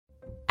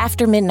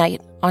After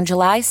midnight on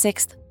July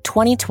 6,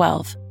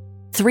 2012,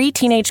 3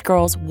 teenage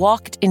girls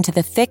walked into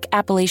the thick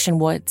Appalachian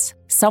woods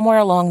somewhere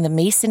along the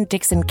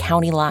Mason-Dixon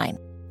County line.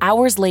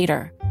 Hours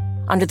later,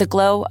 under the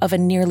glow of a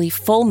nearly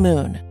full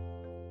moon,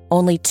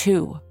 only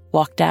 2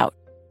 walked out.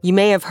 You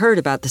may have heard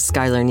about the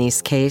Skylar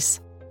Neese case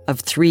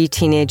of 3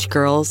 teenage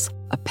girls,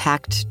 a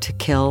pact to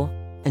kill,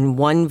 and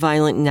one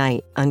violent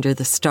night under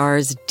the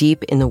stars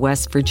deep in the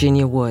West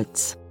Virginia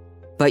woods.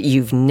 But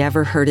you've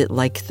never heard it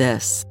like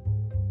this.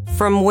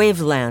 From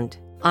Waveland,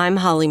 I'm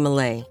Holly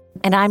Millay.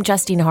 And I'm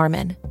Justine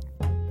Harmon.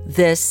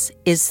 This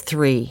is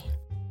 3.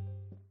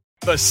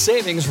 The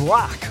savings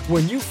rock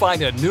when you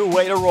find a new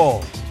way to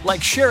roll,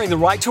 like sharing the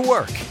ride to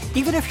work.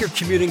 Even if you're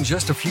commuting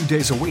just a few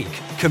days a week,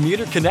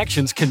 Commuter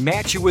Connections can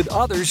match you with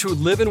others who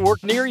live and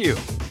work near you.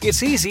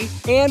 It's easy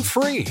and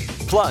free.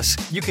 Plus,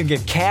 you can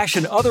get cash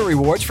and other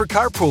rewards for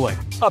carpooling,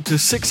 up to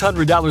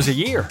 $600 a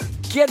year.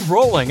 Get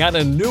rolling on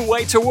a new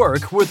way to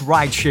work with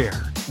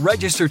rideshare.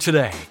 Register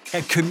today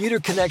at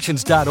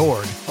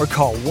commuterconnections.org or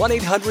call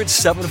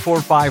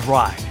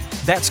 1-800-745-RIDE.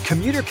 That's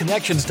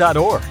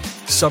commuterconnections.org.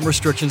 Some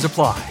restrictions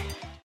apply.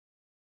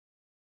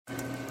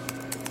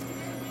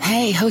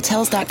 Hey,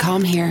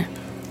 Hotels.com here.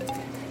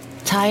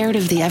 Tired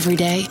of the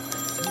everyday?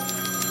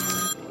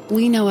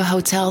 We know a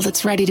hotel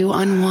that's ready to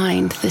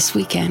unwind this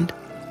weekend.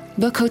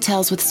 Book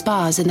hotels with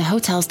spas in the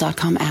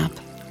Hotels.com app.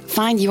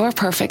 Find your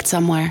perfect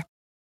somewhere.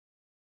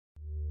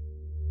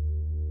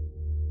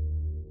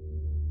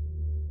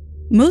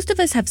 Most of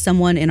us have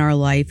someone in our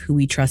life who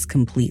we trust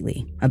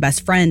completely. A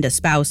best friend, a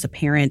spouse, a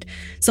parent,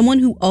 someone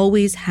who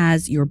always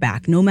has your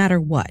back, no matter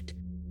what.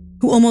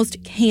 Who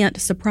almost can't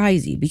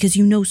surprise you because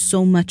you know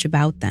so much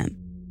about them.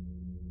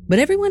 But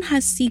everyone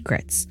has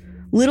secrets,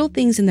 little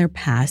things in their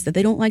past that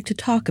they don't like to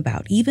talk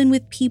about, even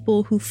with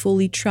people who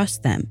fully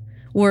trust them,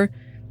 or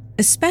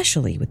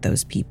especially with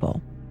those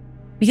people.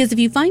 Because if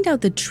you find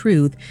out the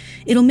truth,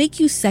 it'll make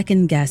you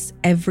second guess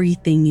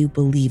everything you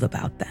believe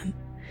about them.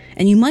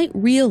 And you might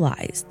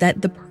realize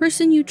that the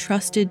person you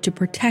trusted to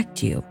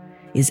protect you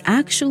is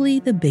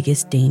actually the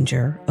biggest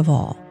danger of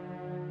all.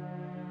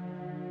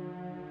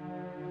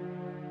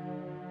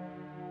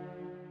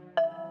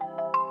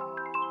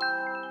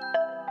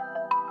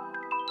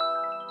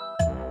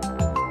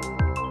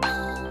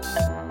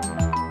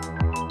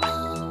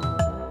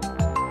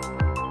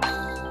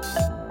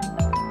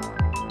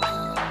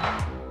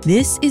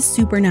 This is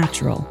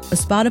Supernatural, a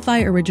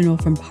Spotify original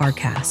from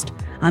Parcast.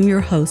 I'm your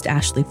host,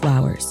 Ashley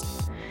Flowers.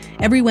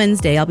 Every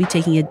Wednesday, I'll be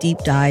taking a deep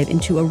dive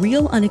into a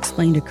real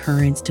unexplained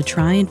occurrence to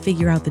try and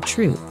figure out the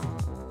truth.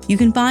 You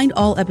can find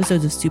all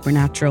episodes of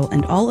Supernatural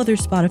and all other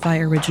Spotify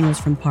originals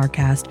from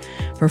Parcast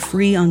for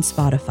free on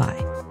Spotify.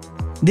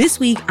 This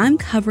week, I'm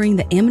covering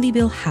the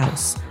Amityville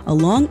house, a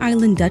Long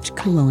Island Dutch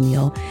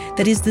colonial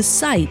that is the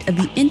site of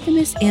the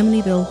infamous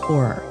Amityville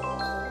horror.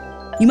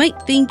 You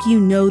might think you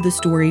know the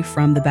story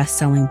from the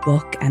best-selling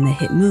book and the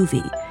hit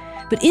movie,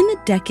 but in the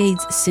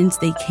decades since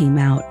they came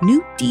out,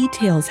 new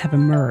details have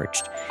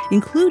emerged,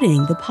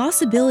 including the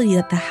possibility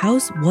that the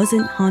house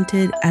wasn't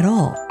haunted at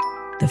all.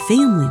 The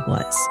family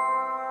was.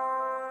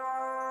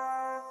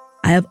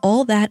 I have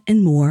all that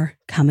and more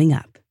coming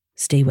up.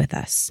 Stay with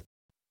us.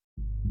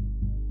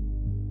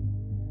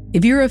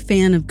 If you're a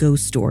fan of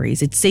ghost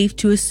stories, it's safe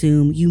to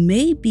assume you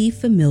may be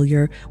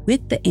familiar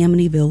with the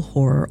Amityville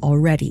horror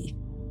already.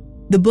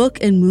 The book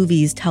and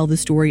movies tell the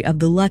story of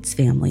the Lutz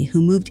family who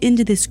moved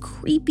into this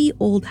creepy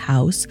old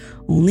house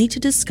only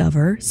to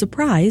discover,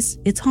 surprise,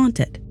 it's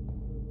haunted.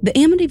 The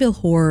Amityville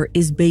horror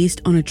is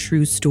based on a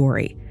true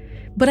story,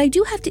 but I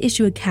do have to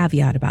issue a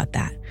caveat about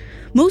that.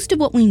 Most of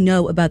what we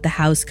know about the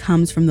house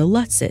comes from the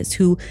Lutzes,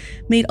 who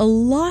made a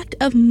lot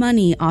of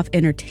money off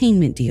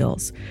entertainment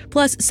deals,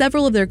 plus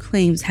several of their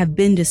claims have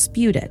been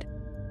disputed.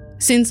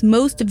 Since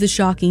most of the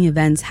shocking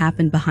events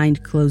happened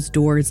behind closed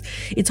doors,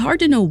 it's hard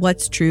to know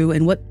what's true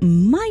and what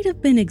might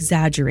have been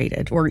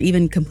exaggerated or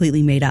even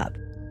completely made up.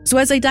 So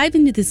as I dive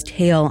into this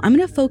tale, I'm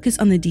going to focus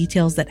on the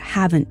details that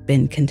haven't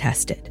been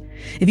contested.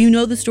 If you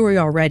know the story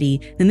already,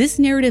 then this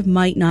narrative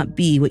might not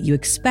be what you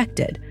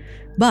expected,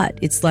 but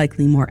it's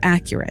likely more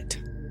accurate,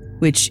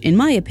 which, in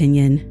my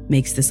opinion,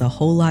 makes this a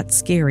whole lot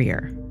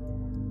scarier.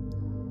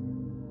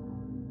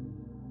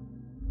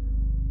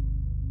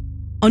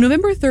 On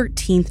November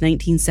 13,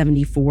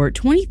 1974,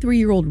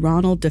 23-year-old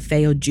Ronald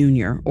DeFeo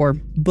Jr., or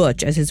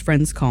Butch as his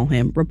friends call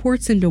him,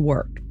 reports into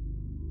work.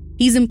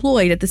 He's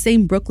employed at the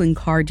same Brooklyn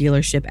car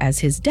dealership as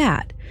his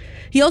dad.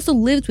 He also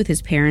lives with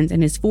his parents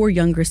and his 4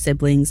 younger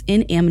siblings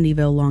in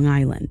Amityville, Long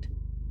Island.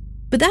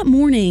 But that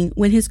morning,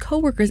 when his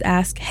coworkers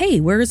ask, "Hey,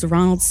 where's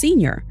Ronald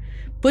Sr.?"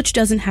 Butch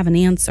doesn't have an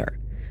answer,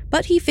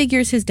 but he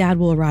figures his dad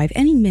will arrive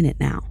any minute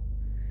now.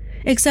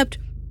 Except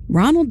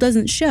Ronald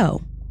doesn't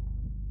show.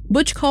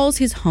 Butch calls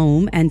his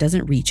home and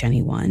doesn't reach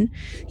anyone.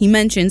 He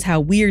mentions how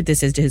weird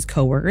this is to his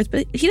coworkers,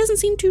 but he doesn't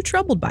seem too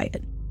troubled by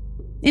it.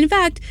 In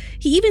fact,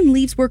 he even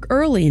leaves work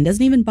early and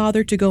doesn't even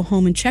bother to go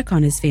home and check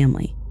on his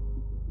family.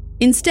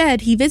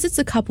 Instead, he visits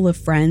a couple of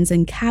friends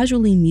and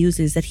casually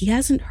muses that he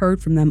hasn't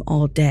heard from them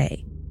all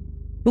day.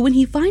 But when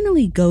he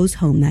finally goes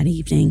home that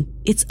evening,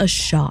 it's a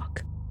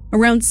shock.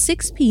 Around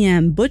 6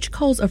 p.m., Butch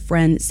calls a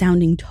friend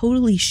sounding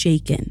totally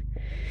shaken.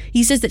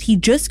 He says that he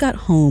just got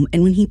home,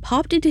 and when he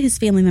popped into his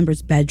family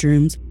members'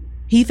 bedrooms,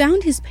 he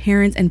found his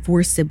parents and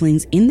 4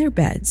 siblings in their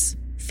beds,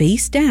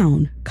 face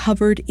down,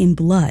 covered in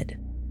blood.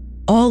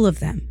 All of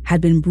them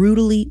had been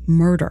brutally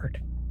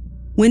murdered.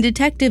 When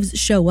detectives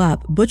show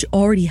up, Butch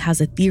already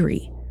has a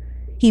theory.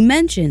 He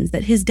mentions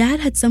that his dad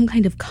had some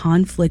kind of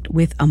conflict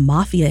with a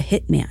mafia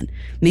hitman.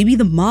 Maybe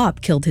the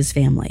mob killed his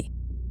family.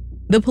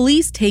 The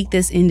police take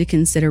this into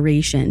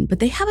consideration, but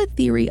they have a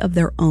theory of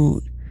their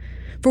own.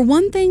 For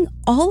one thing,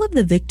 all of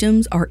the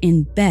victims are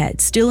in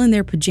bed, still in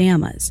their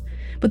pajamas.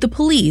 But the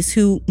police,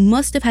 who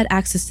must have had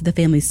access to the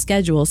family's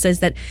schedule, says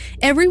that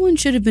everyone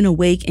should have been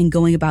awake and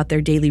going about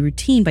their daily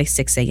routine by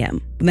 6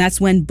 a.m. And that's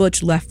when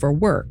Butch left for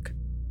work.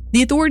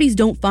 The authorities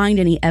don't find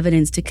any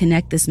evidence to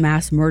connect this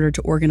mass murder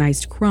to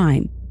organized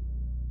crime.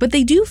 But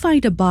they do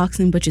find a box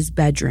in Butch's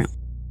bedroom.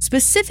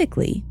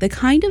 Specifically, the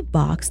kind of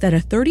box that a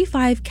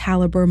 .35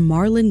 caliber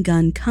Marlin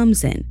gun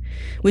comes in,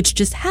 which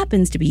just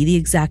happens to be the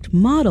exact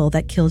model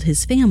that killed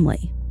his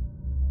family.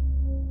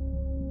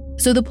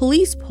 So the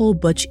police pull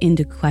Butch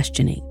into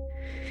questioning.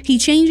 He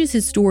changes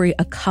his story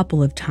a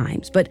couple of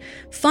times, but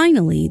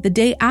finally, the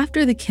day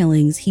after the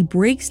killings, he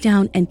breaks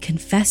down and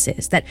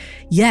confesses that,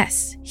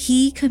 yes,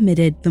 he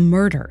committed the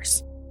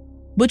murders.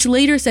 Butch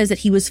later says that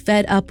he was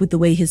fed up with the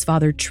way his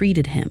father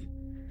treated him.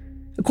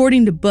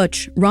 According to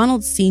Butch,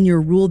 Ronald Sr.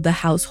 ruled the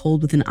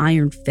household with an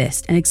iron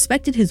fist and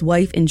expected his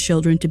wife and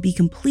children to be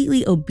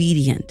completely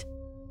obedient.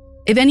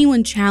 If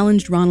anyone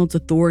challenged Ronald's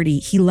authority,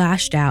 he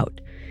lashed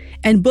out,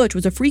 and Butch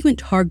was a frequent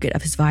target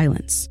of his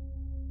violence.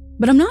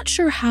 But I'm not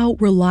sure how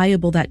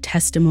reliable that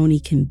testimony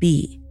can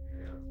be.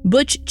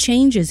 Butch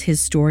changes his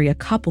story a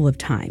couple of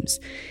times,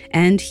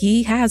 and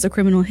he has a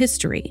criminal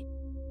history.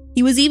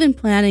 He was even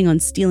planning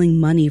on stealing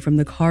money from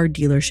the car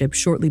dealership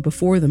shortly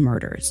before the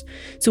murders,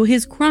 so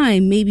his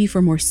crime may be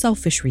for more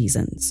selfish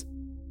reasons.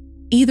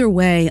 Either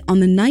way,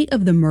 on the night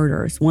of the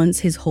murders, once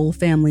his whole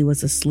family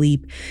was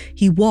asleep,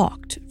 he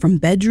walked from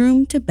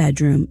bedroom to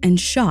bedroom and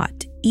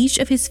shot each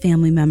of his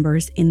family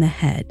members in the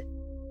head.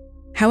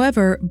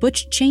 However,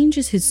 Butch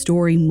changes his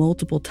story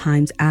multiple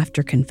times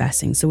after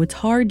confessing, so it's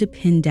hard to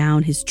pin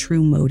down his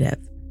true motive.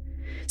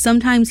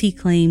 Sometimes he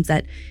claims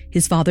that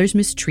his father's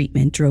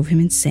mistreatment drove him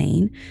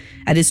insane.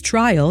 At his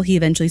trial, he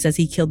eventually says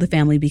he killed the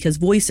family because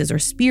voices or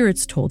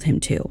spirits told him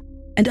to.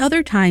 And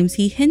other times,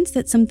 he hints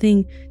that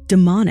something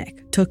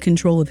demonic took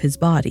control of his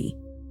body.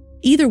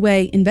 Either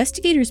way,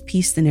 investigators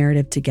piece the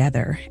narrative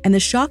together, and the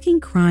shocking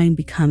crime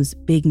becomes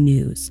big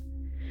news.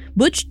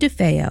 Butch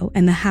DeFeo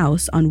and the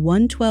house on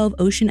 112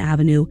 Ocean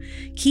Avenue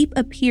keep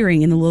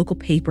appearing in the local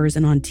papers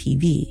and on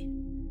TV.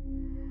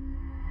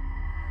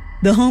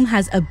 The home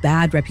has a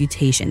bad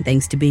reputation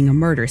thanks to being a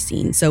murder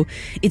scene, so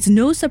it's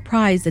no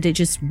surprise that it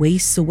just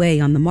wastes away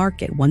on the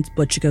market once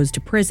Butch goes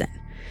to prison.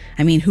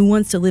 I mean, who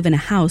wants to live in a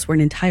house where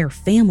an entire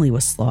family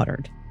was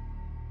slaughtered?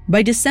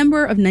 By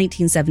December of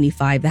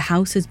 1975, the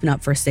house has been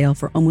up for sale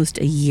for almost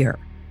a year.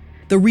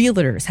 The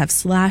realtors have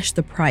slashed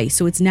the price,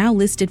 so it's now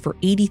listed for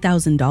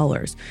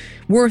 $80,000,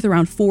 worth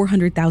around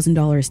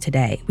 $400,000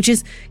 today, which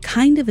is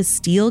kind of a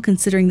steal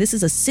considering this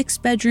is a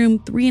 6-bedroom,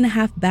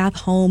 3.5-bath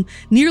home,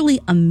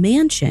 nearly a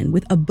mansion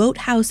with a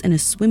boathouse and a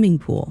swimming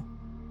pool.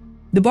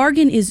 The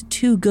bargain is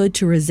too good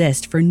to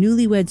resist for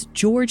newlyweds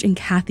George and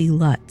Kathy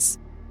Lutz.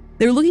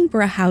 They're looking for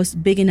a house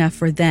big enough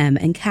for them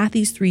and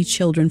Kathy's 3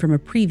 children from a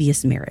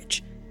previous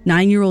marriage,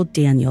 9-year-old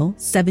Daniel,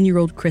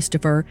 7-year-old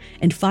Christopher,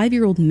 and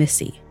 5-year-old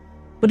Missy.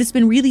 But it's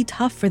been really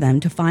tough for them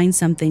to find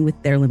something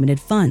with their limited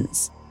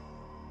funds.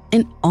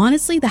 And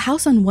honestly, the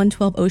house on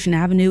 112 Ocean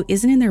Avenue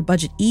isn't in their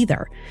budget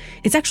either.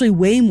 It's actually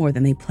way more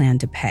than they planned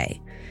to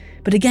pay.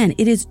 But again,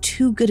 it is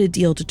too good a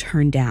deal to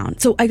turn down.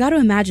 So I gotta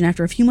imagine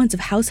after a few months of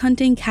house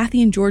hunting,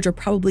 Kathy and George are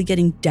probably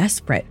getting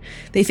desperate.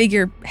 They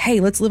figure, hey,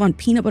 let's live on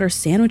peanut butter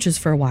sandwiches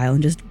for a while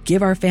and just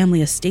give our family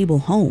a stable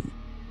home.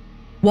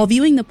 While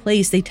viewing the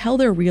place, they tell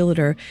their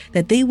realtor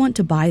that they want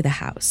to buy the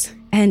house.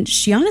 And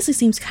she honestly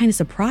seems kind of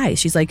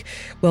surprised. She's like,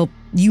 well,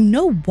 you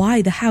know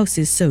why the house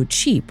is so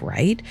cheap,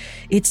 right?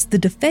 It's the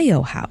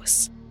DeFeo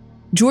house.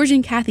 George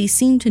and Kathy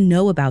seem to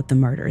know about the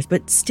murders,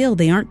 but still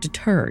they aren't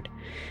deterred.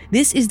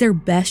 This is their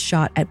best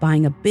shot at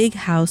buying a big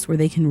house where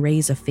they can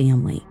raise a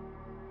family.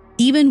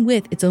 Even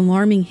with its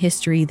alarming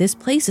history, this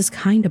place is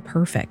kind of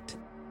perfect.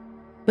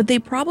 But they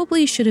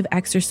probably should have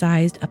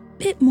exercised a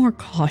bit more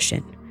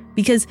caution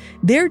because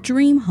their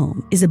dream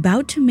home is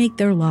about to make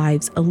their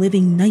lives a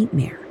living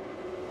nightmare.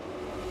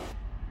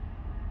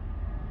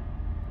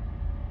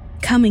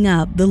 Coming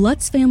up, the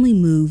Lutz family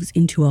moves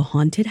into a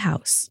haunted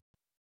house.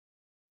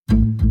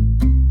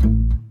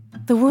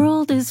 The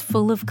world is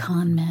full of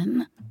con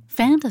men,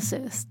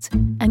 fantasists,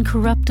 and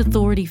corrupt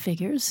authority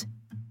figures.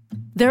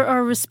 There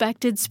are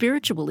respected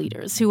spiritual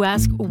leaders who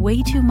ask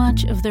way too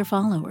much of their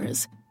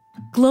followers,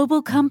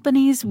 global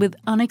companies with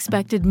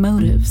unexpected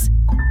motives,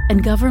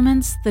 and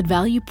governments that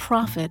value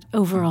profit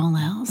over all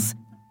else.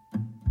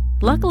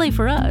 Luckily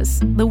for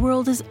us, the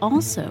world is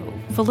also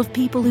full of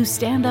people who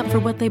stand up for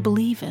what they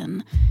believe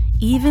in,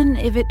 even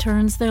if it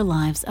turns their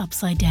lives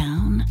upside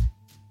down.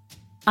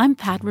 I'm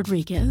Pat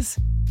Rodriguez,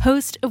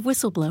 host of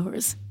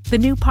Whistleblowers, the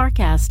new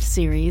Parcast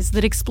series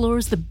that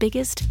explores the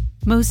biggest,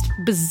 most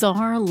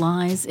bizarre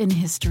lies in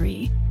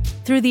history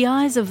through the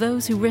eyes of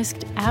those who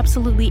risked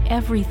absolutely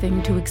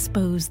everything to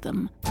expose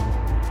them.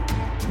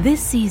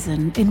 This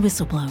season in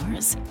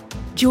Whistleblowers,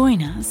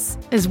 join us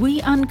as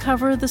we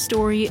uncover the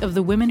story of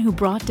the women who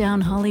brought down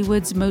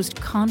Hollywood's most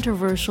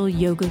controversial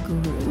yoga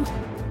guru,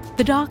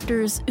 the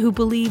doctors who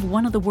believe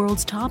one of the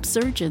world's top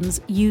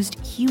surgeons used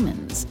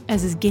humans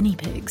as his guinea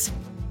pigs,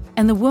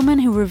 and the woman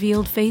who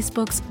revealed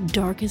Facebook's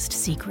darkest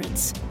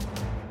secrets.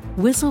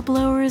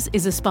 Whistleblowers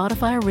is a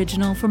Spotify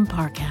original from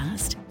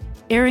Parcast,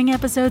 airing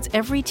episodes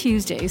every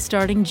Tuesday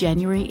starting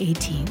January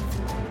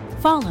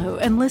 18th. Follow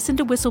and listen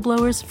to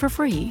Whistleblowers for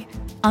free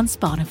on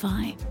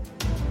Spotify.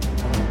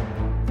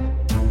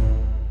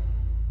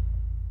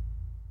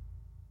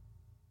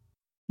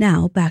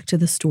 Now, back to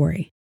the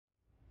story.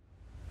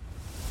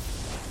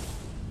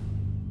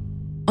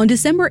 On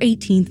December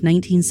 18,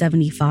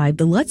 1975,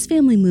 the Lutz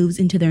family moves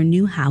into their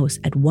new house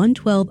at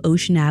 112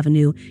 Ocean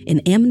Avenue in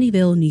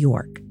Amityville, New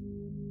York.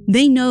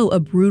 They know a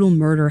brutal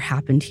murder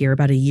happened here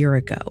about a year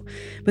ago,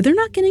 but they're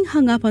not getting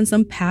hung up on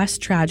some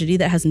past tragedy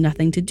that has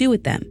nothing to do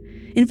with them.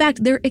 In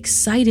fact, they're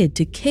excited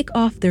to kick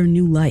off their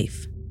new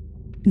life.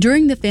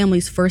 During the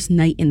family's first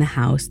night in the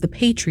house, the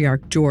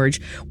patriarch, George,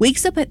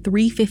 wakes up at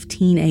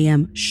 3:15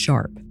 a.m.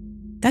 sharp.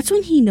 That's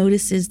when he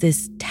notices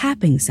this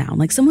tapping sound,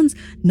 like someone's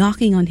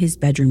knocking on his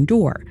bedroom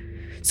door.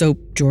 So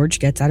George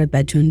gets out of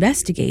bed to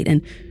investigate,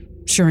 and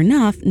sure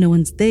enough, no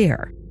one's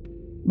there.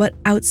 But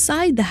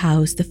outside the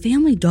house, the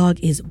family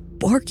dog is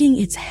barking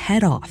its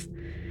head off.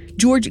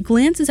 George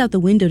glances out the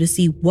window to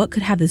see what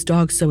could have this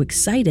dog so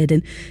excited,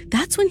 and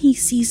that's when he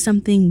sees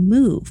something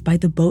move by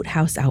the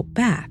boathouse out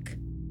back.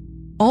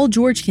 All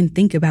George can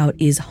think about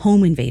is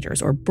home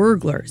invaders or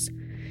burglars.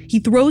 He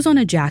throws on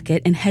a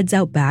jacket and heads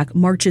out back,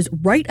 marches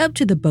right up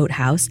to the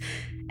boathouse,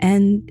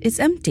 and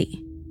it's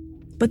empty.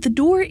 But the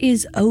door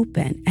is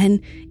open and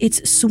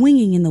it's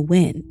swinging in the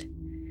wind.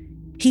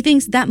 He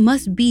thinks that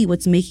must be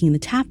what's making the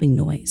tapping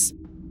noise.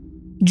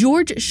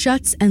 George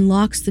shuts and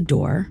locks the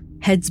door,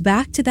 heads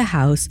back to the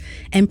house,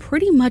 and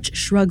pretty much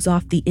shrugs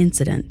off the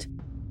incident.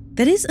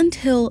 That is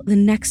until the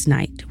next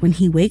night when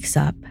he wakes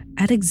up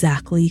at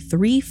exactly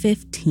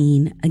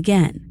 3:15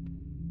 again.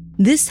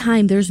 This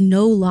time, there's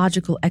no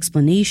logical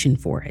explanation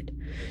for it.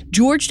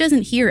 George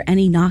doesn't hear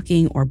any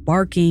knocking or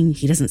barking.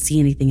 He doesn't see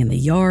anything in the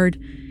yard.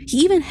 He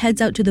even heads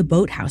out to the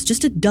boathouse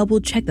just to double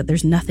check that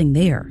there's nothing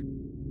there.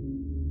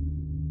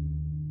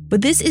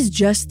 But this is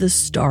just the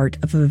start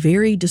of a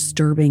very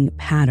disturbing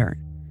pattern.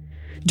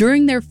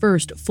 During their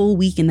first full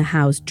week in the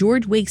house,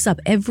 George wakes up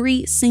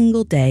every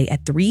single day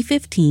at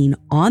 3:15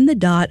 on the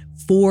dot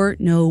for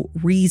no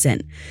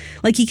reason.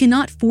 Like he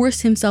cannot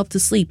force himself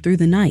to sleep through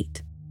the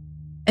night.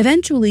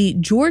 Eventually,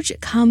 George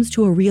comes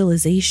to a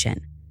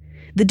realization.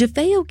 The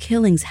DeFeo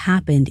killings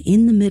happened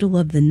in the middle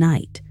of the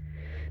night.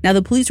 Now,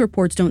 the police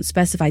reports don't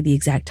specify the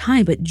exact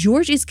time, but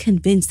George is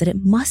convinced that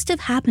it must have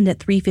happened at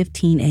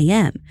 3:15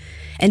 a.m.,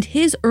 and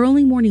his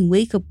early morning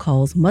wake-up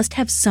calls must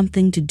have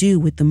something to do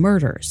with the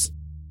murders.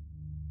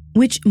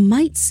 Which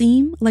might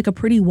seem like a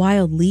pretty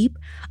wild leap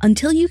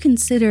until you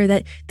consider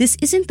that this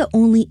isn't the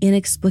only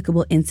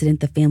inexplicable incident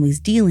the family's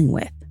dealing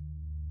with.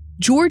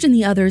 George and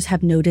the others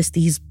have noticed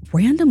these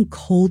random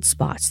cold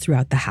spots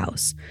throughout the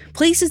house,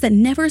 places that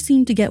never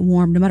seem to get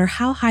warm no matter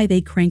how high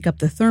they crank up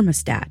the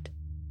thermostat.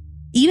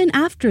 Even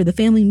after the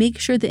family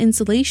makes sure the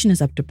insulation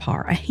is up to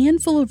par, a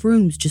handful of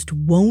rooms just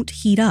won't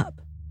heat up.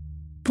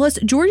 Plus,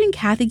 George and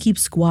Kathy keep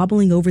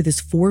squabbling over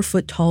this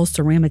 4-foot-tall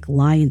ceramic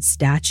lion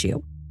statue,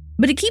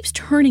 but it keeps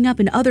turning up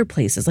in other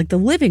places like the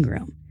living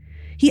room.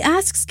 He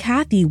asks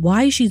Kathy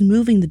why she's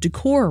moving the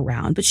decor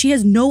around, but she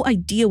has no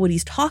idea what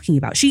he's talking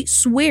about. She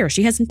swears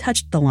she hasn't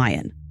touched the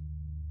lion.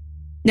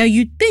 Now,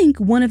 you'd think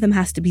one of them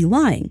has to be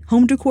lying.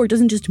 Home decor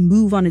doesn't just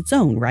move on its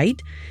own, right?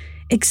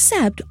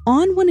 Except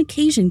on one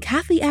occasion,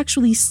 Kathy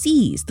actually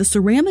sees the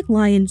ceramic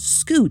lion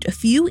scoot a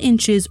few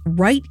inches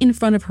right in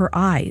front of her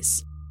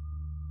eyes.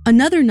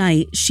 Another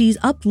night, she's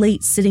up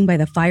late sitting by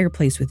the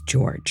fireplace with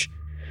George.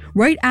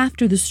 Right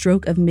after the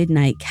stroke of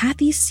midnight,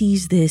 Kathy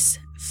sees this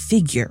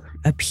figure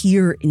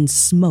appear in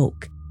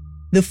smoke.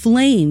 The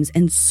flames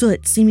and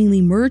soot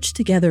seemingly merge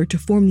together to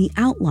form the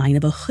outline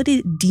of a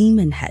hooded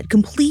demon head,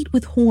 complete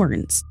with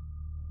horns.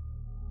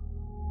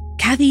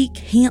 Kathy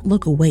can't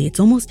look away. It's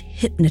almost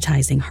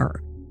hypnotizing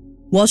her.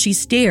 While she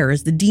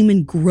stares, the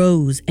demon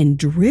grows and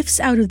drifts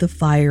out of the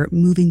fire,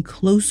 moving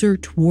closer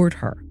toward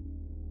her.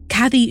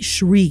 Kathy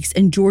shrieks,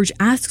 and George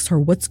asks her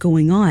what's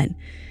going on.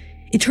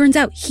 It turns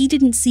out he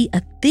didn't see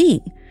a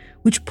thing,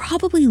 which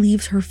probably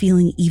leaves her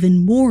feeling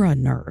even more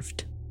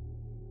unnerved.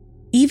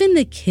 Even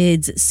the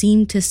kids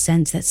seem to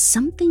sense that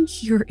something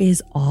here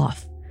is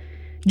off.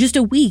 Just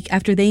a week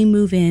after they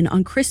move in,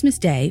 on Christmas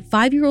Day,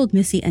 5-year-old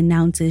Missy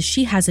announces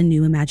she has a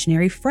new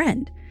imaginary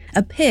friend,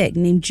 a pig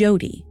named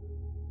Jody.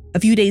 A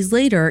few days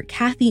later,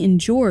 Kathy and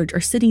George are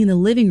sitting in the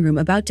living room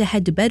about to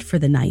head to bed for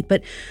the night,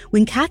 but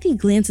when Kathy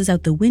glances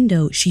out the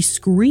window, she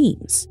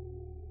screams.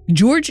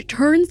 George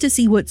turns to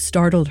see what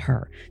startled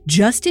her,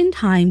 just in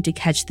time to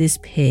catch this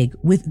pig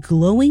with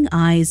glowing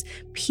eyes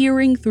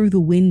peering through the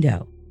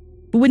window.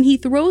 But when he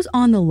throws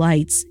on the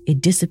lights, it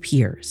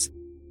disappears.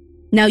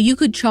 Now, you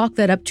could chalk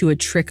that up to a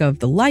trick of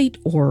the light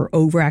or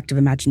overactive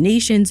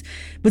imaginations,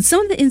 but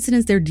some of the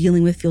incidents they're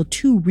dealing with feel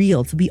too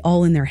real to be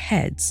all in their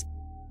heads.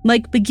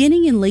 Like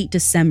beginning in late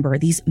December,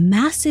 these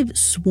massive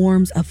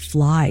swarms of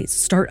flies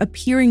start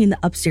appearing in the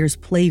upstairs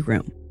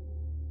playroom.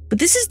 But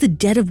this is the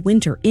dead of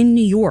winter in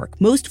New York.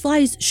 Most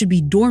flies should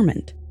be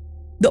dormant.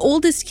 The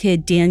oldest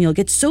kid, Daniel,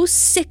 gets so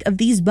sick of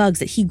these bugs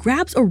that he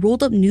grabs a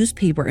rolled up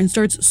newspaper and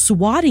starts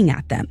swatting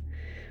at them.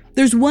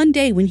 There's one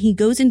day when he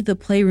goes into the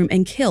playroom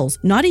and kills,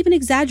 not even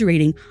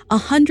exaggerating,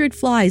 100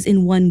 flies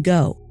in one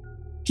go.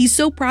 He's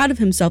so proud of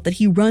himself that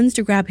he runs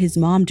to grab his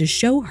mom to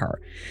show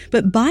her.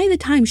 But by the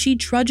time she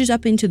trudges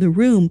up into the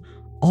room,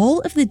 all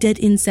of the dead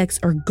insects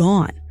are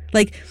gone.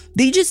 Like,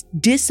 they just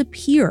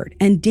disappeared,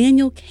 and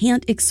Daniel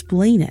can't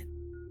explain it.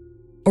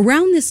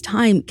 Around this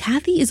time,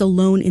 Kathy is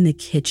alone in the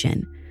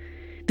kitchen.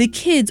 The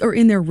kids are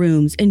in their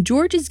rooms, and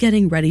George is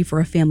getting ready for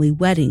a family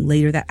wedding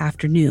later that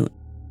afternoon.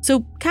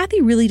 So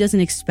Kathy really doesn't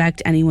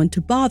expect anyone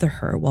to bother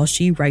her while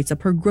she writes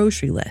up her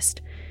grocery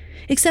list.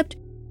 Except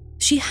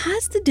she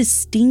has the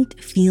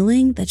distinct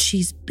feeling that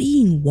she's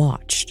being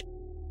watched.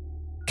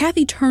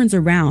 Kathy turns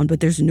around, but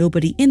there's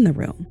nobody in the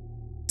room.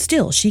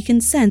 Still, she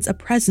can sense a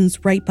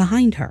presence right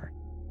behind her.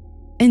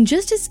 And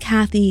just as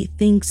Kathy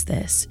thinks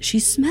this, she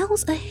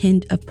smells a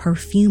hint of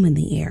perfume in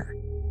the air.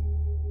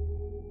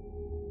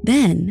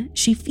 Then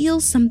she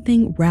feels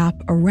something wrap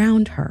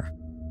around her,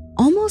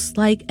 almost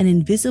like an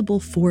invisible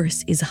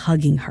force is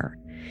hugging her.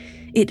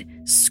 It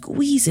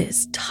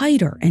squeezes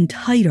tighter and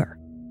tighter.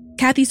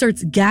 Kathy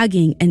starts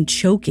gagging and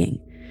choking.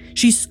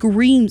 She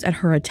screams at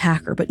her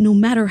attacker, but no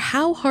matter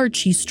how hard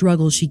she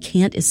struggles, she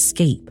can't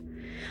escape.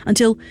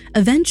 Until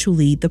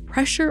eventually the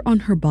pressure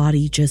on her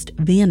body just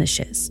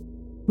vanishes,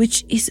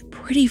 which is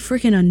pretty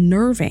freaking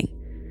unnerving.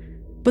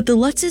 But the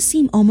Lutzes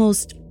seem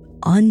almost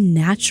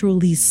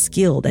unnaturally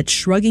skilled at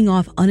shrugging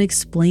off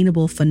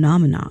unexplainable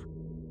phenomena.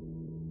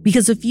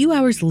 Because a few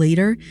hours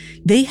later,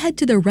 they head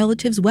to their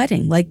relative's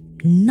wedding like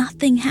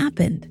nothing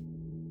happened.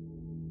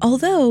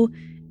 Although,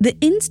 the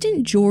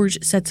instant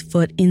George sets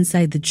foot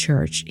inside the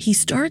church, he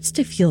starts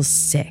to feel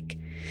sick.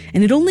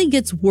 And it only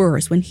gets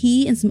worse when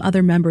he and some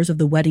other members of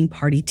the wedding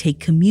party take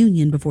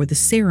communion before the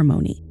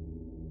ceremony.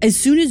 As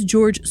soon as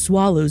George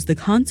swallows the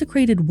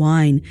consecrated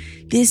wine,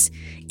 this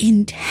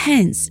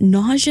intense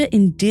nausea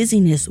and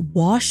dizziness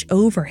wash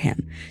over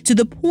him to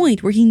the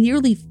point where he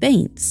nearly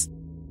faints.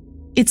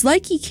 It's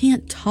like he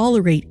can't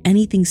tolerate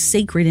anything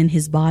sacred in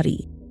his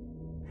body.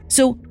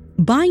 So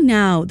by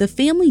now, the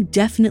family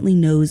definitely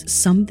knows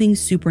something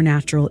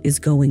supernatural is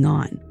going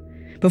on.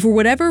 But for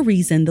whatever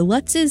reason, the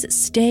Lutzes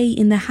stay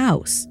in the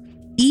house,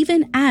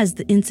 even as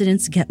the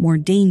incidents get more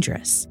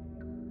dangerous.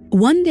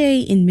 One day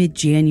in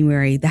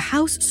mid-January, the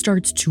house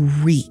starts to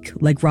reek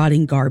like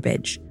rotting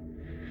garbage.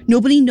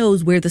 Nobody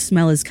knows where the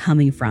smell is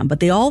coming from, but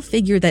they all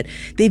figure that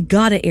they've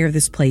got to air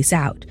this place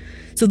out.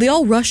 So they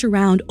all rush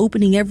around,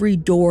 opening every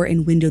door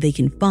and window they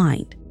can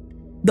find.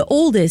 The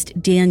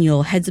oldest,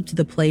 Daniel, heads up to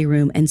the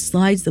playroom and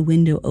slides the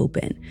window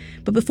open.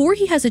 But before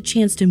he has a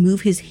chance to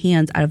move his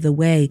hands out of the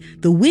way,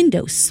 the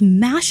window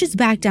smashes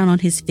back down on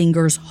his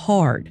fingers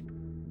hard.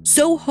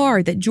 So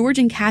hard that George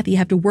and Kathy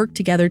have to work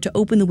together to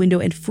open the window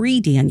and free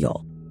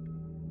Daniel.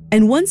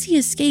 And once he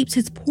escapes,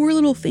 his poor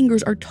little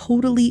fingers are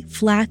totally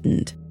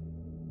flattened.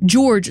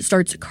 George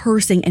starts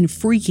cursing and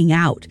freaking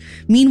out.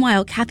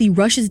 Meanwhile, Kathy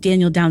rushes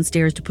Daniel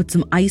downstairs to put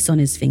some ice on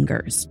his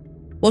fingers.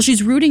 While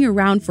she's rooting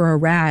around for a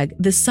rag,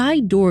 the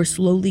side door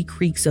slowly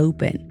creaks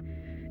open.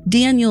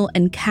 Daniel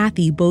and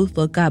Kathy both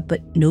look up,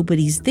 but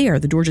nobody's there.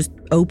 The door just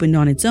opened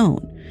on its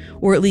own.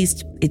 Or at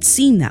least it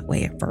seemed that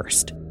way at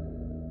first.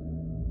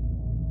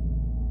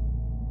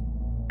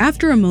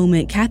 After a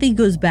moment, Kathy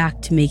goes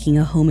back to making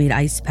a homemade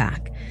ice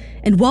pack.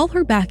 And while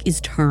her back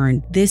is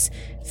turned, this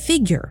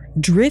figure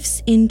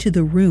drifts into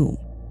the room.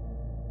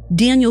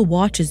 Daniel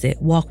watches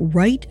it walk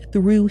right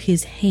through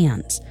his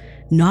hands,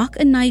 knock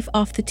a knife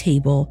off the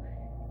table,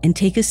 and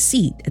take a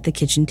seat at the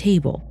kitchen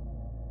table.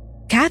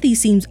 Kathy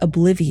seems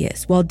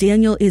oblivious, while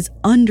Daniel is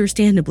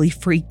understandably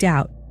freaked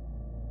out.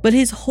 But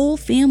his whole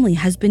family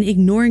has been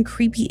ignoring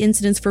creepy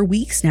incidents for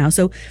weeks now,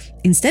 so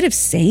instead of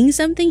saying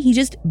something, he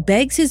just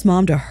begs his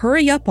mom to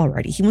hurry up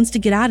already. He wants to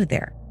get out of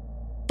there.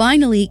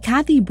 Finally,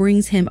 Kathy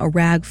brings him a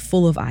rag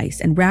full of ice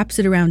and wraps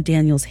it around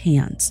Daniel's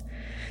hands.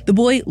 The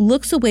boy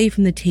looks away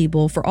from the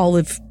table for all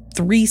of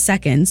 3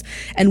 seconds,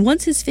 and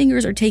once his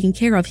fingers are taken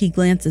care of, he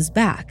glances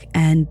back,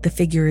 and the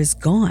figure is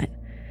gone.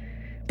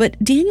 But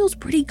Daniel's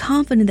pretty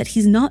confident that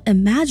he's not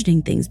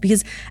imagining things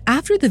because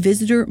after the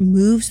visitor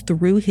moves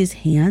through his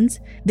hands,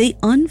 they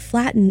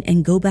unflatten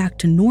and go back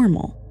to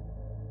normal.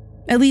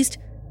 At least,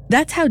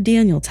 that's how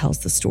Daniel tells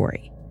the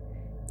story.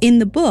 In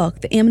the book,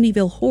 The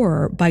Amityville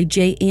Horror by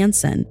Jay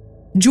Anson,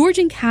 George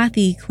and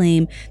Kathy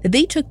claim that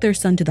they took their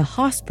son to the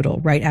hospital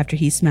right after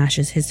he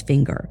smashes his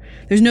finger.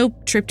 There's no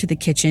trip to the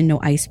kitchen, no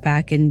ice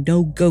pack, and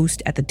no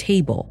ghost at the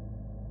table.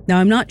 Now,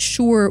 I'm not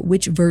sure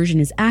which version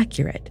is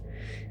accurate.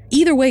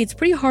 Either way, it's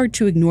pretty hard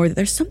to ignore that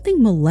there's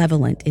something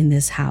malevolent in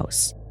this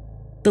house.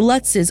 The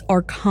Lutzes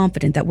are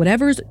confident that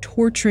whatever's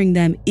torturing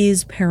them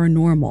is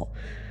paranormal.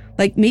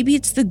 Like maybe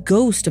it's the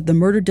ghost of the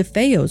murdered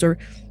DeFeos, or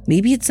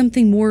maybe it's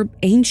something more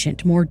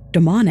ancient, more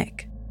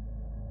demonic.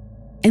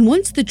 And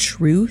once the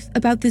truth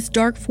about this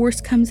dark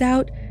force comes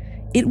out,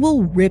 it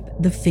will rip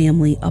the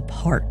family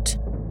apart.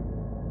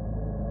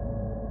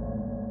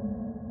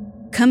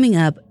 Coming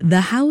up,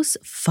 the house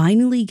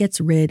finally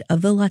gets rid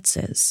of the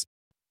Lutzes.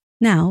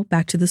 Now,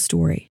 back to the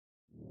story.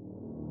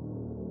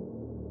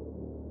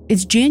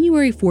 It's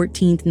January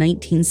 14th,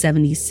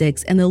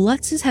 1976, and the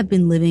Lutzes have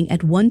been living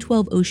at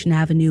 112 Ocean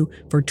Avenue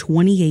for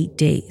 28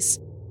 days.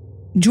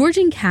 George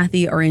and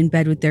Kathy are in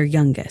bed with their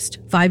youngest,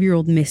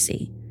 5-year-old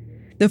Missy.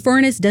 The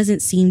furnace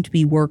doesn't seem to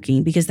be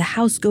working because the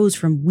house goes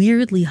from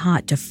weirdly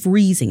hot to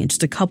freezing in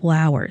just a couple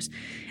hours,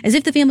 as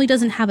if the family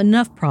doesn't have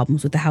enough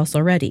problems with the house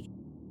already.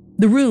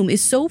 The room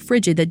is so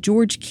frigid that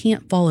George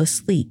can't fall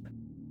asleep.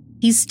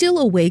 He's still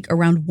awake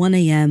around 1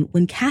 a.m.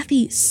 when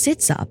Kathy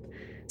sits up,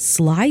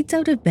 slides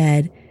out of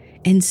bed,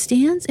 and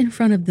stands in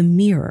front of the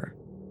mirror.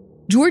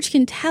 George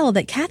can tell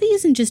that Kathy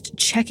isn't just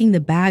checking the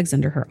bags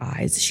under her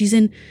eyes. She's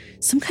in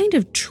some kind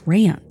of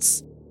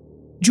trance.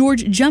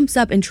 George jumps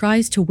up and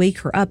tries to wake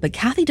her up, but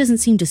Kathy doesn't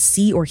seem to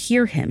see or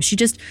hear him. She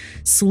just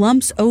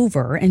slumps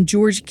over, and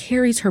George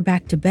carries her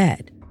back to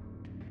bed.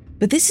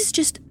 But this is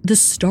just the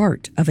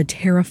start of a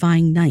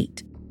terrifying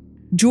night.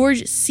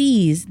 George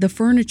sees the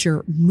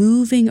furniture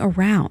moving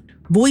around.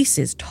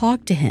 Voices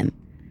talk to him.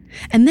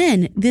 And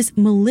then this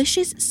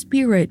malicious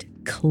spirit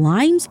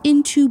climbs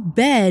into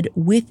bed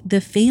with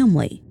the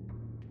family.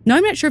 Now,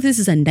 I'm not sure if this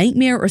is a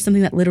nightmare or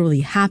something that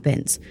literally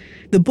happens.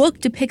 The book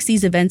depicts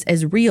these events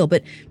as real,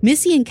 but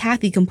Missy and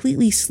Kathy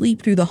completely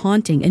sleep through the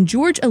haunting, and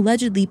George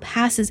allegedly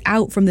passes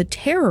out from the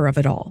terror of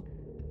it all.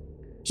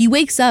 He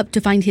wakes up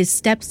to find his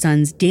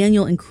stepsons,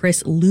 Daniel and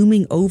Chris,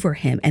 looming over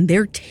him, and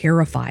they're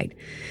terrified.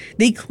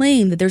 They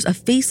claim that there's a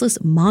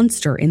faceless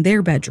monster in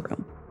their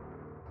bedroom.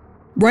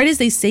 Right as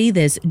they say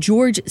this,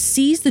 George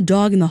sees the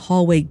dog in the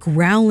hallway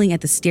growling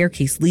at the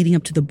staircase leading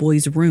up to the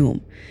boys'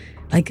 room.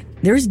 Like,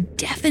 there's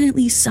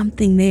definitely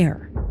something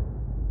there.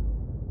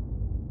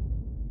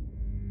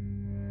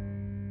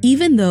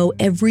 Even though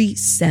every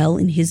cell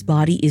in his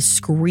body is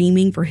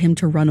screaming for him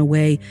to run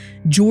away,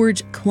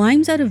 George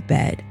climbs out of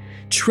bed,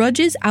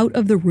 trudges out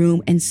of the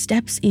room, and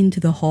steps into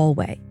the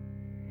hallway.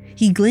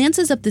 He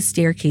glances up the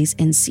staircase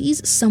and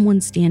sees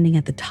someone standing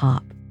at the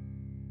top.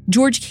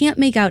 George can't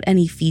make out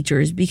any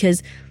features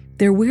because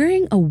they're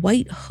wearing a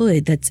white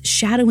hood that's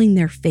shadowing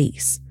their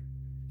face.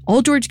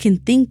 All George can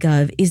think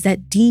of is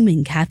that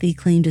demon Kathy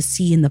claimed to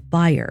see in the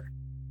fire.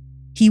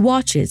 He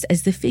watches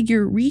as the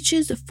figure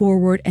reaches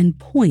forward and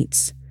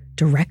points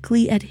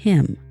directly at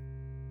him.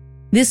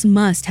 This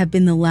must have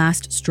been the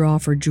last straw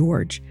for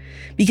George,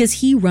 because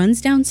he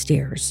runs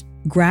downstairs,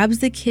 grabs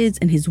the kids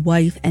and his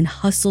wife, and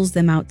hustles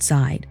them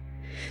outside.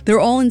 They're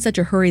all in such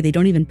a hurry they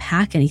don't even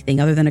pack anything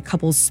other than a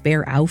couple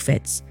spare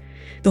outfits.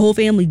 The whole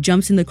family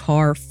jumps in the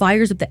car,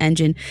 fires up the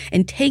engine,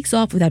 and takes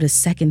off without a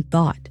second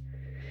thought.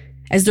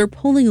 As they're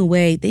pulling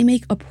away, they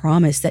make a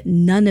promise that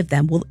none of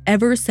them will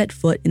ever set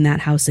foot in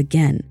that house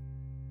again.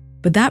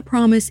 But that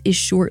promise is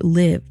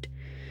short-lived,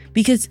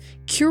 because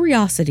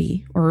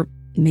curiosity, or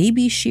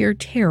maybe sheer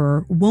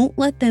terror, won't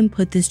let them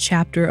put this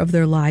chapter of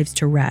their lives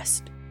to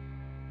rest.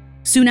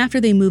 Soon after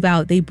they move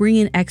out, they bring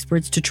in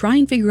experts to try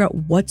and figure out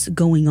what's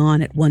going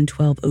on at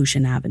 112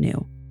 Ocean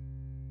Avenue.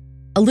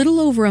 A little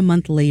over a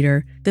month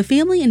later, the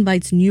family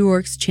invites New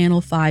York's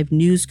Channel 5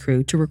 news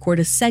crew to record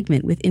a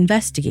segment with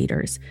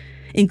investigators,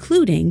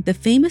 including the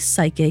famous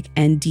psychic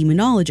and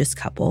demonologist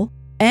couple,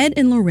 Ed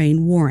and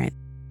Lorraine Warren,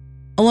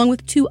 along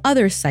with 2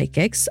 other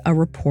psychics, a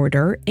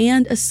reporter,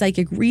 and a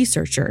psychic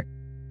researcher.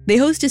 They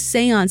host a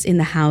seance in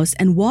the house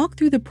and walk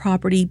through the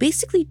property,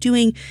 basically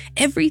doing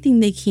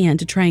everything they can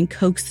to try and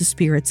coax the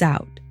spirits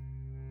out.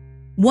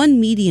 One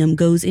medium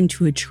goes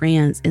into a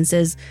trance and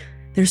says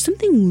there's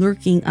something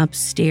lurking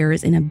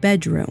upstairs in a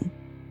bedroom.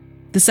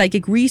 The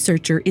psychic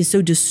researcher is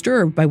so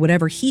disturbed by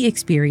whatever he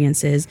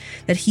experiences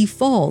that he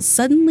falls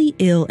suddenly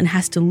ill and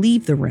has to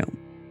leave the room.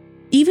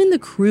 Even the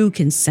crew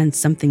can sense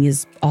something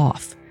is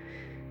off.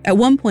 At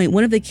one point,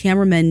 one of the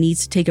cameramen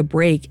needs to take a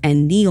break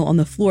and kneel on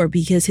the floor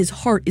because his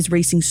heart is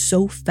racing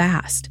so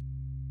fast.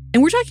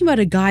 And we're talking about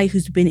a guy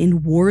who's been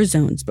in war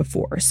zones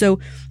before, so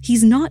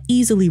he's not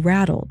easily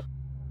rattled.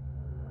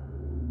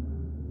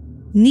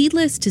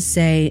 Needless to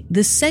say,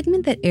 the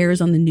segment that airs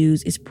on the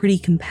news is pretty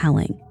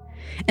compelling,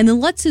 and the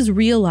Lutzes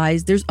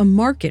realize there's a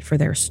market for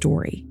their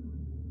story.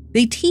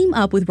 They team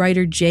up with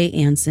writer Jay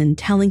Anson,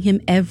 telling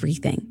him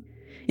everything.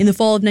 In the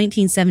fall of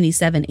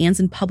 1977,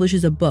 Anson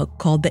publishes a book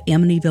called The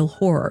Amityville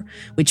Horror,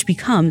 which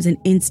becomes an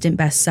instant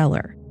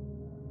bestseller.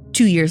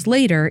 2 years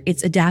later,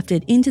 it's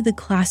adapted into the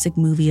classic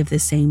movie of the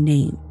same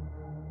name.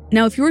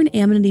 Now, if you're an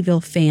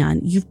Amityville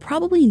fan, you've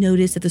probably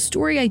noticed that the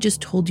story I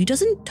just told you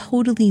doesn't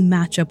totally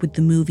match up with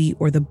the movie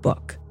or the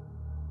book.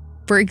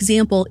 For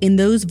example, in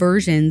those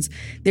versions,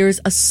 there's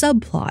a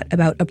subplot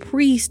about a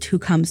priest who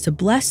comes to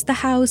bless the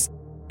house,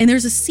 and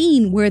there's a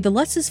scene where the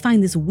Lutzes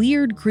find this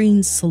weird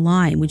green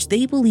slime, which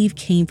they believe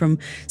came from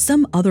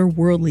some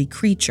otherworldly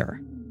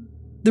creature.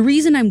 The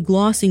reason I'm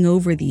glossing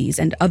over these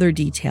and other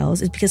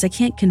details is because I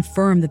can't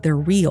confirm that they're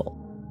real.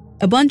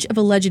 A bunch of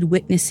alleged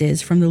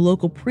witnesses, from the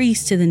local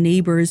priest to the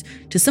neighbors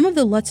to some of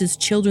the Lutzes'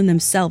 children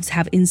themselves,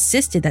 have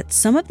insisted that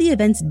some of the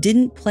events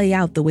didn't play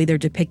out the way they're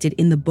depicted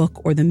in the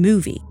book or the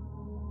movie.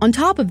 On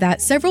top of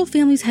that, several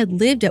families had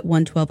lived at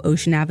 112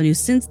 Ocean Avenue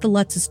since the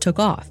Lutzes took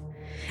off,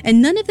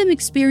 and none of them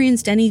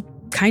experienced any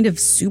kind of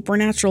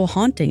supernatural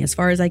haunting as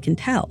far as I can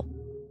tell,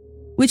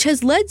 which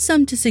has led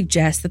some to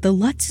suggest that the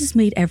Lutzes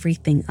made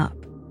everything up.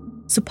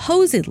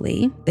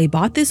 Supposedly, they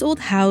bought this old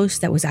house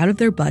that was out of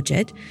their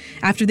budget.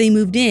 After they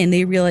moved in,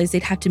 they realized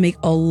they'd have to make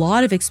a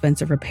lot of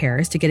expensive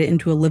repairs to get it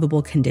into a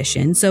livable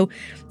condition, so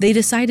they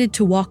decided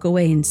to walk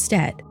away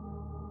instead.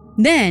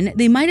 Then,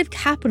 they might have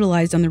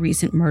capitalized on the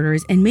recent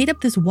murders and made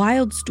up this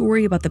wild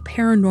story about the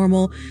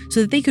paranormal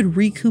so that they could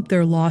recoup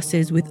their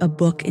losses with a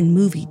book and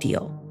movie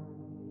deal.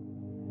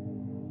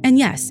 And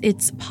yes,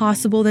 it's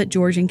possible that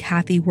George and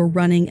Kathy were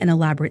running an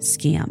elaborate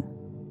scam.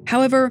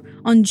 However,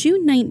 on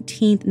June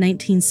 19,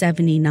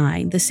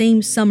 1979, the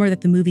same summer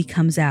that the movie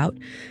comes out,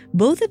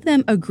 both of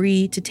them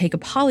agree to take a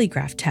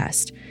polygraph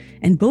test,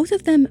 and both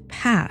of them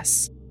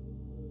pass.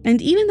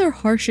 And even their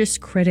harshest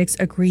critics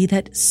agree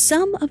that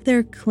some of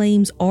their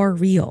claims are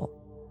real.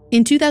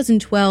 In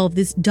 2012,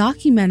 this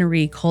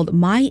documentary called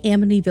My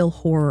Amityville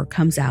Horror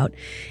comes out,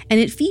 and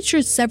it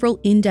features several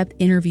in-depth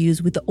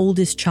interviews with the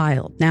oldest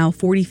child, now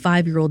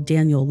 45-year-old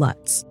Daniel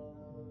Lutz.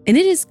 And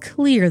it is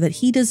clear that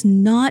he does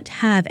not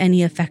have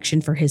any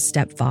affection for his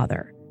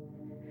stepfather.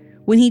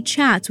 When he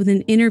chats with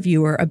an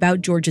interviewer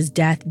about George's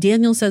death,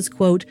 Daniel says,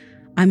 quote,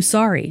 "I'm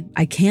sorry,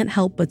 I can't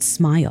help but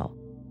smile."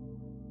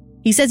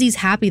 He says he's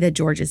happy that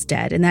George is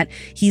dead and that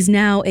he's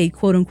now a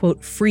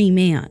quote-unquote free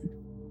man.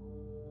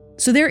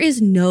 So there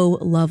is no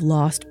love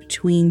lost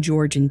between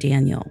George and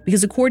Daniel,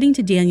 because according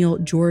to Daniel,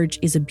 George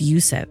is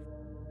abusive.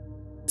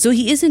 So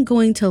he isn't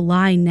going to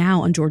lie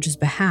now on George's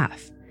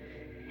behalf.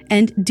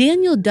 And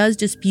Daniel does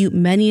dispute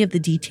many of the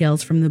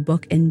details from the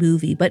book and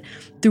movie, but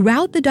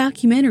throughout the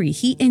documentary,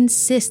 he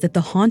insists that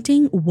the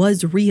haunting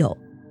was real.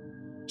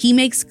 He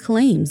makes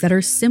claims that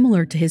are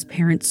similar to his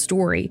parents'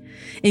 story,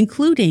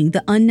 including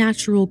the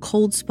unnatural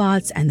cold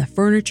spots and the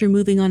furniture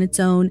moving on its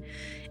own,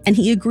 and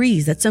he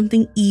agrees that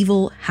something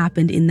evil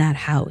happened in that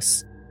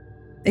house.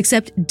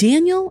 Except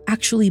Daniel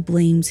actually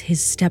blames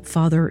his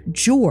stepfather,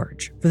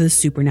 George, for the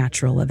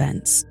supernatural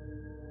events.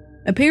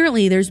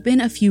 Apparently, there's been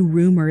a few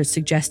rumors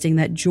suggesting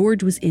that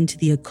George was into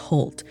the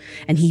occult,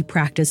 and he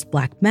practiced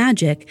black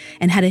magic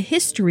and had a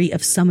history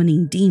of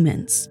summoning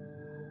demons.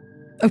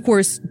 Of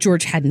course,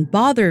 George hadn't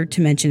bothered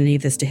to mention any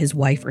of this to his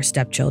wife or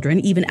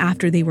stepchildren, even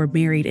after they were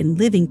married and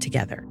living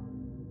together.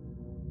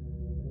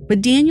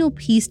 But Daniel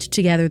pieced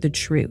together the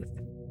truth.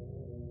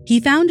 He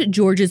found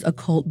George's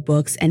occult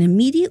books and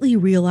immediately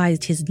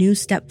realized his new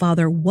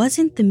stepfather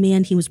wasn't the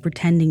man he was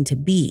pretending to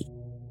be.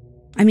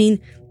 I mean,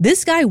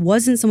 this guy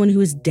wasn't someone who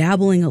was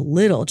dabbling a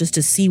little just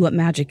to see what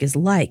magic is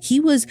like. He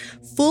was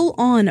full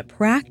on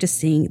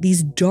practicing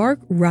these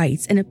dark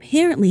rites and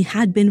apparently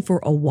had been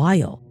for a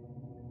while.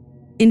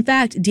 In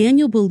fact,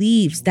 Daniel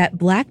believes that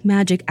black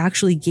magic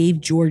actually gave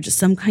George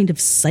some kind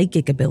of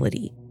psychic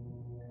ability.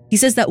 He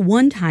says that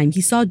one time he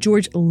saw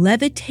George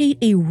levitate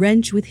a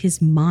wrench with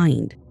his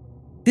mind.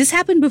 This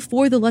happened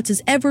before the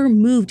Lutzes ever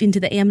moved into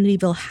the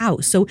Amityville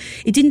house, so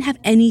it didn't have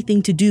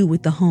anything to do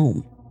with the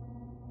home.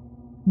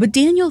 But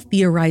Daniel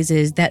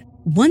theorizes that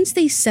once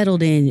they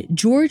settled in,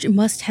 George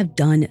must have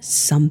done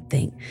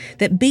something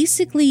that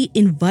basically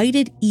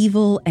invited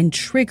evil and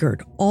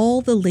triggered all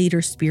the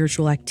later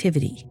spiritual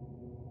activity.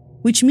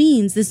 Which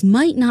means this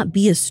might not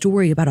be a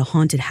story about a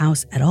haunted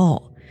house at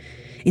all.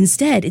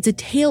 Instead, it's a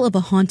tale of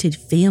a haunted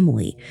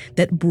family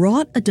that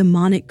brought a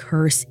demonic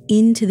curse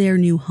into their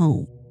new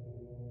home.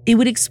 It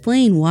would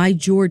explain why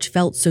George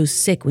felt so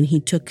sick when he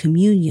took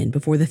communion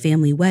before the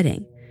family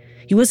wedding.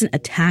 He wasn't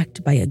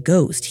attacked by a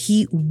ghost.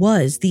 He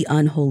was the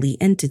unholy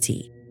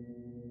entity.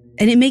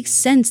 And it makes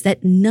sense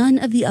that none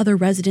of the other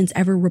residents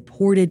ever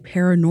reported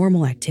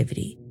paranormal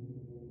activity.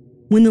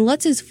 When the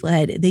Lutzes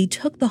fled, they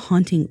took the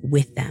haunting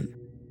with them.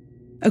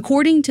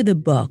 According to the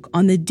book,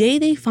 on the day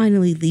they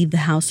finally leave the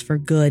house for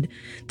good,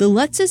 the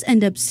Lutzes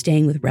end up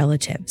staying with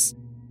relatives.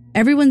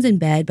 Everyone's in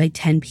bed by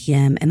 10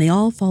 p.m. and they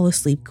all fall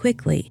asleep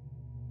quickly.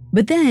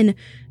 But then,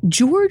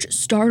 George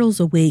startles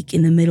awake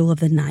in the middle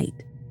of the night.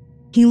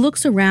 He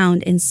looks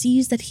around and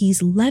sees that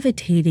he's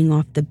levitating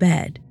off the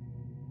bed.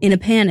 In a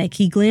panic,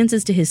 he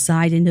glances to his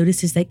side and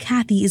notices that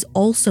Kathy is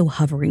also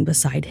hovering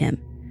beside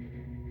him.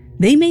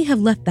 They may have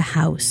left the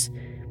house,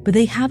 but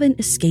they haven't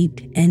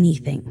escaped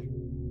anything.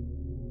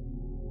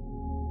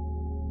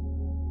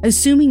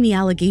 Assuming the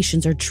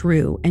allegations are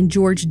true, and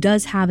George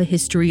does have a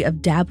history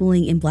of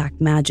dabbling in black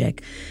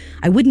magic,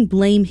 I wouldn't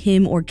blame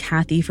him or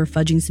Kathy for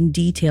fudging some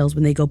details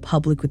when they go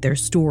public with their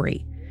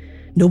story.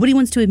 Nobody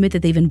wants to admit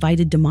that they've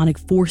invited demonic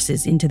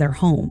forces into their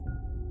home.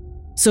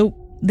 So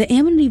the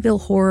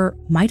Amityville horror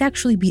might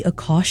actually be a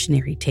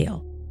cautionary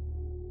tale.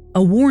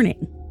 A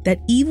warning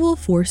that evil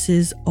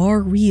forces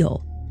are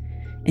real,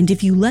 and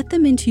if you let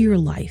them into your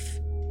life,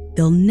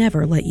 they'll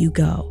never let you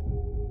go.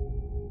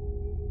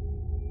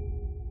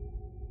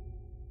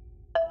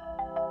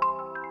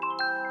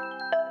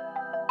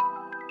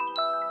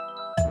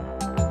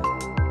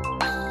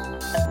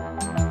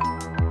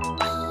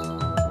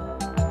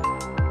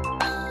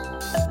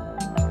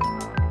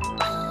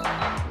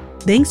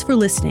 Thanks for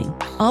listening.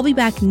 I'll be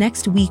back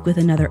next week with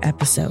another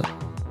episode.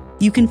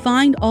 You can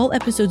find all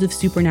episodes of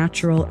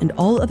Supernatural and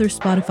all other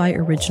Spotify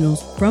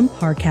originals from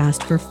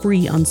Parcast for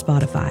free on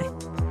Spotify.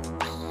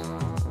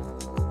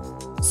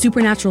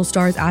 Supernatural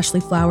stars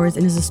Ashley Flowers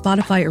and is a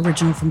Spotify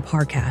original from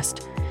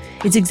Parcast.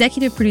 It's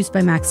executive produced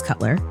by Max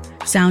Cutler,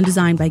 sound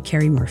designed by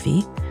Carrie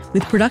Murphy,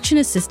 with production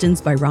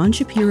assistance by Ron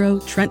Shapiro,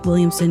 Trent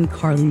Williamson,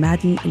 Carly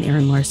Madden, and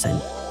Aaron Larson.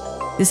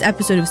 This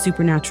episode of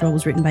Supernatural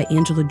was written by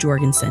Angela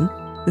Jorgensen,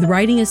 with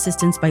writing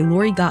assistance by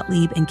Lori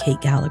Gottlieb and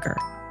Kate Gallagher.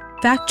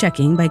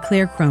 Fact-checking by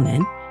Claire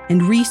Cronin,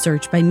 and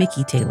research by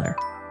Mickey Taylor.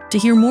 To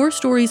hear more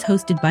stories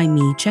hosted by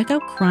me, check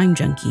out Crime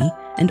Junkie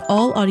and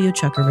all Audio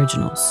Chuck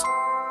originals.